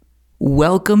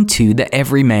Welcome to the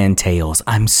Everyman Tales.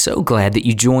 I'm so glad that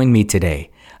you joined me today.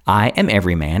 I am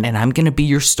Everyman, and I'm going to be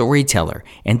your storyteller.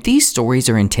 And these stories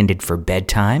are intended for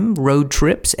bedtime, road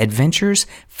trips, adventures,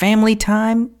 family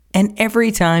time, and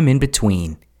every time in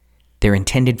between. They're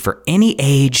intended for any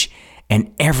age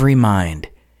and every mind.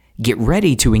 Get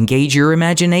ready to engage your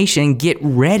imagination. Get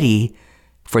ready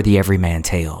for the Everyman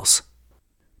Tales.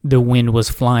 The wind was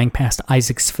flying past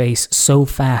Isaac's face so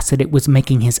fast that it was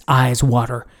making his eyes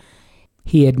water.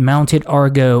 He had mounted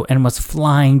Argo and was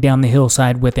flying down the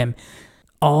hillside with him.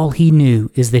 All he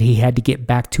knew is that he had to get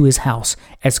back to his house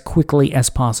as quickly as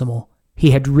possible.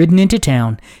 He had ridden into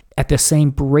town at the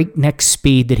same breakneck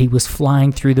speed that he was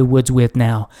flying through the woods with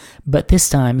now, but this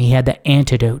time he had the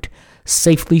antidote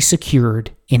safely secured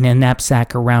in a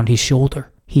knapsack around his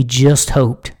shoulder. He just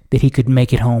hoped that he could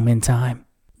make it home in time.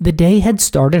 The day had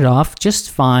started off just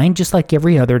fine, just like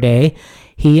every other day.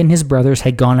 He and his brothers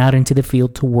had gone out into the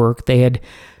field to work. They had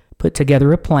put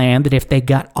together a plan that if they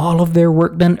got all of their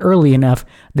work done early enough,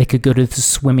 they could go to the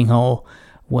swimming hole.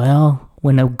 Well,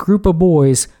 when a group of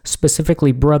boys,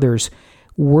 specifically brothers,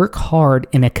 work hard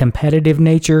in a competitive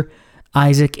nature,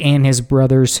 Isaac and his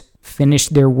brothers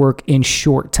finished their work in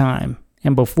short time.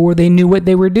 And before they knew what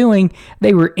they were doing,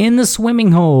 they were in the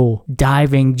swimming hole,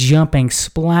 diving, jumping,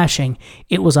 splashing.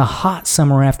 It was a hot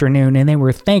summer afternoon, and they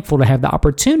were thankful to have the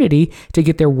opportunity to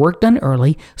get their work done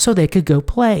early so they could go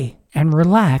play and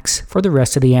relax for the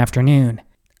rest of the afternoon.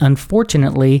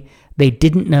 Unfortunately, they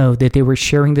didn't know that they were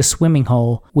sharing the swimming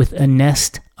hole with a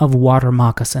nest of water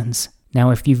moccasins. Now,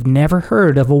 if you've never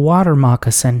heard of a water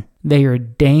moccasin, they are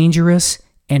dangerous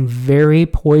and very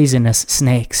poisonous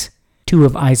snakes. Two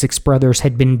of Isaac's brothers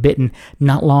had been bitten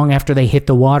not long after they hit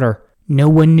the water. No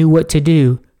one knew what to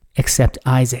do except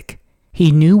Isaac.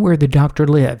 He knew where the doctor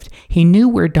lived. He knew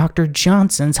where Dr.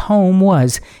 Johnson's home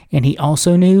was, and he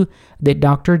also knew that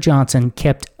Dr. Johnson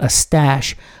kept a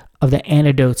stash of the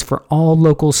antidotes for all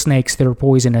local snakes that are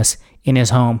poisonous in his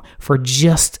home for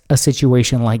just a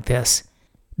situation like this.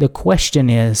 The question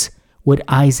is, would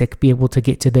Isaac be able to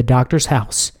get to the doctor's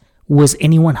house? Was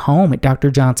anyone home at Dr.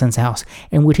 Johnson's house?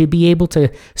 And would he be able to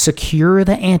secure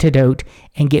the antidote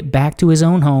and get back to his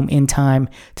own home in time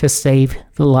to save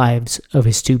the lives of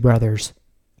his two brothers?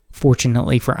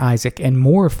 Fortunately for Isaac, and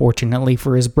more fortunately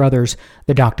for his brothers,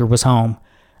 the doctor was home.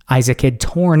 Isaac had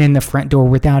torn in the front door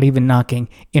without even knocking,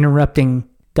 interrupting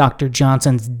Dr.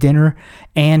 Johnson's dinner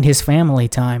and his family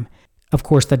time. Of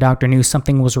course, the doctor knew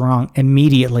something was wrong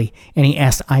immediately, and he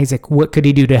asked Isaac what could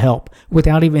he do to help,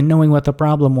 without even knowing what the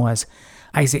problem was.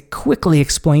 Isaac quickly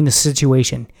explained the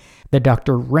situation. The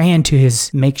doctor ran to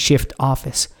his makeshift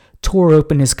office, tore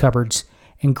open his cupboards,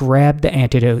 and grabbed the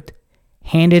antidote,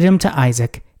 handed him to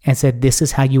Isaac, and said, "This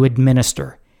is how you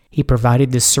administer." He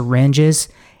provided the syringes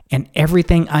and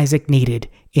everything Isaac needed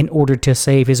in order to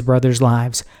save his brothers'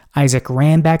 lives. Isaac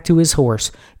ran back to his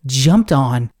horse, jumped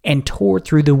on, and tore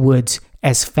through the woods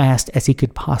as fast as he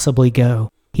could possibly go.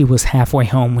 He was halfway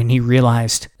home when he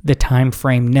realized the time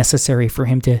frame necessary for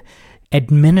him to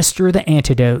administer the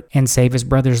antidote and save his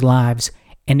brothers' lives,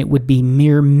 and it would be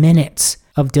mere minutes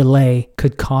of delay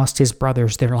could cost his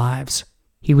brothers their lives.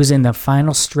 He was in the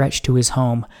final stretch to his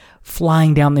home,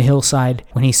 flying down the hillside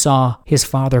when he saw his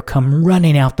father come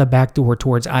running out the back door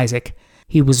towards Isaac.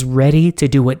 He was ready to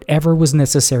do whatever was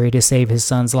necessary to save his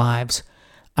sons' lives.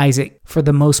 Isaac, for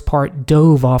the most part,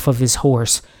 dove off of his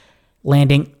horse,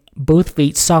 landing both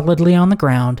feet solidly on the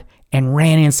ground, and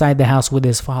ran inside the house with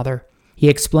his father. He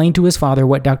explained to his father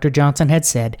what Dr. Johnson had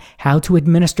said, how to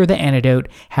administer the antidote,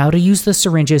 how to use the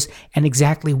syringes, and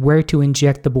exactly where to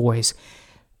inject the boys.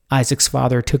 Isaac's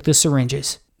father took the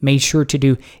syringes, made sure to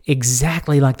do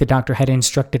exactly like the doctor had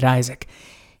instructed Isaac.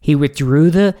 He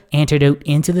withdrew the antidote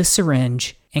into the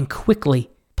syringe and quickly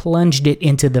plunged it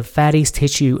into the fatty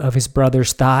tissue of his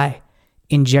brother's thigh,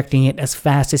 injecting it as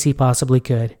fast as he possibly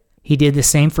could. He did the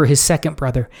same for his second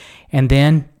brother, and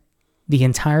then the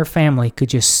entire family could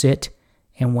just sit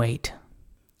and wait.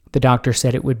 The doctor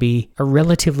said it would be a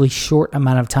relatively short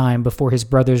amount of time before his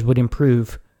brothers would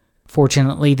improve.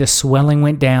 Fortunately, the swelling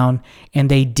went down, and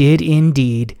they did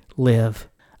indeed live.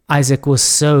 Isaac was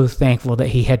so thankful that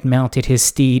he had mounted his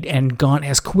steed and gone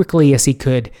as quickly as he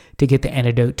could to get the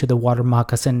antidote to the water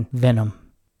moccasin venom.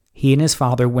 He and his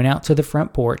father went out to the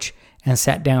front porch and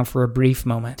sat down for a brief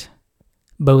moment,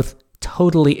 both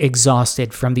totally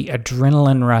exhausted from the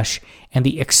adrenaline rush and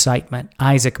the excitement,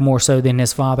 Isaac more so than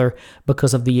his father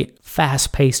because of the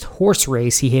fast-paced horse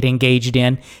race he had engaged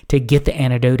in to get the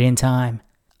antidote in time.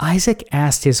 Isaac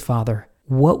asked his father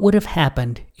what would have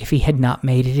happened if he had not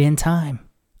made it in time.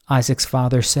 Isaac's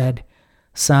father said,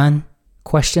 "Son,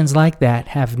 questions like that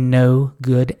have no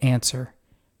good answer.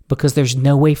 because there's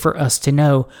no way for us to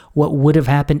know what would have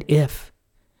happened if.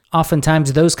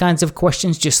 Oftentimes, those kinds of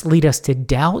questions just lead us to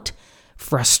doubt,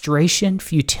 frustration,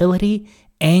 futility,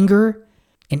 anger,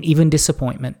 and even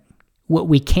disappointment. What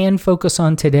we can focus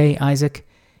on today, Isaac,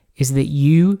 is that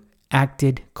you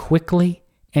acted quickly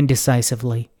and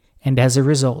decisively, and as a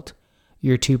result,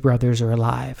 your two brothers are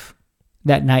alive.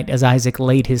 That night, as Isaac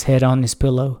laid his head on his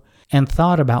pillow and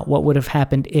thought about what would have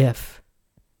happened if,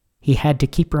 he had to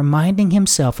keep reminding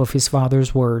himself of his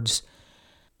father's words.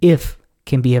 If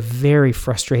can be a very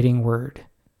frustrating word,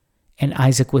 and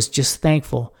Isaac was just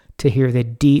thankful to hear the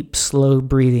deep, slow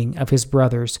breathing of his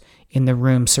brothers in the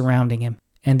room surrounding him,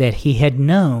 and that he had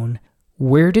known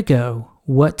where to go,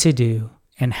 what to do,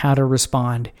 and how to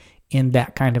respond in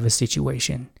that kind of a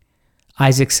situation.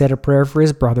 Isaac said a prayer for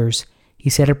his brothers,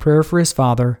 he said a prayer for his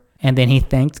father, and then he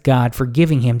thanked God for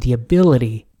giving him the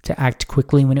ability to act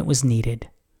quickly when it was needed.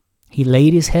 He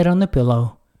laid his head on the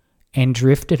pillow and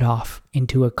drifted off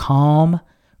into a calm,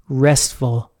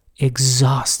 restful,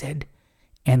 exhausted,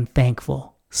 and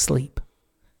thankful sleep.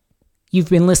 You've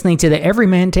been listening to the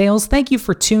Everyman Tales. Thank you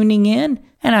for tuning in.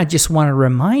 And I just want to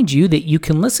remind you that you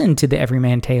can listen to the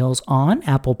Everyman Tales on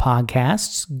Apple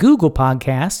Podcasts, Google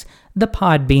Podcasts, the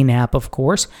Podbean app, of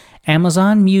course,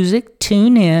 Amazon Music,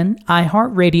 TuneIn,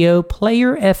 iHeartRadio,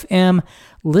 Player FM,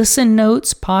 Listen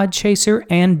Notes, Podchaser,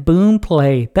 and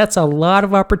Boomplay. That's a lot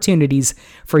of opportunities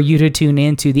for you to tune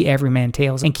in to the Everyman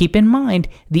Tales. And keep in mind,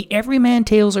 the Everyman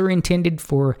Tales are intended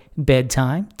for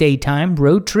bedtime, daytime,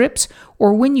 road trips,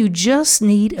 or when you just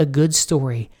need a good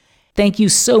story. Thank you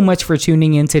so much for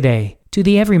tuning in today to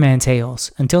the Everyman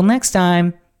Tales. Until next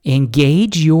time,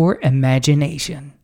 engage your imagination.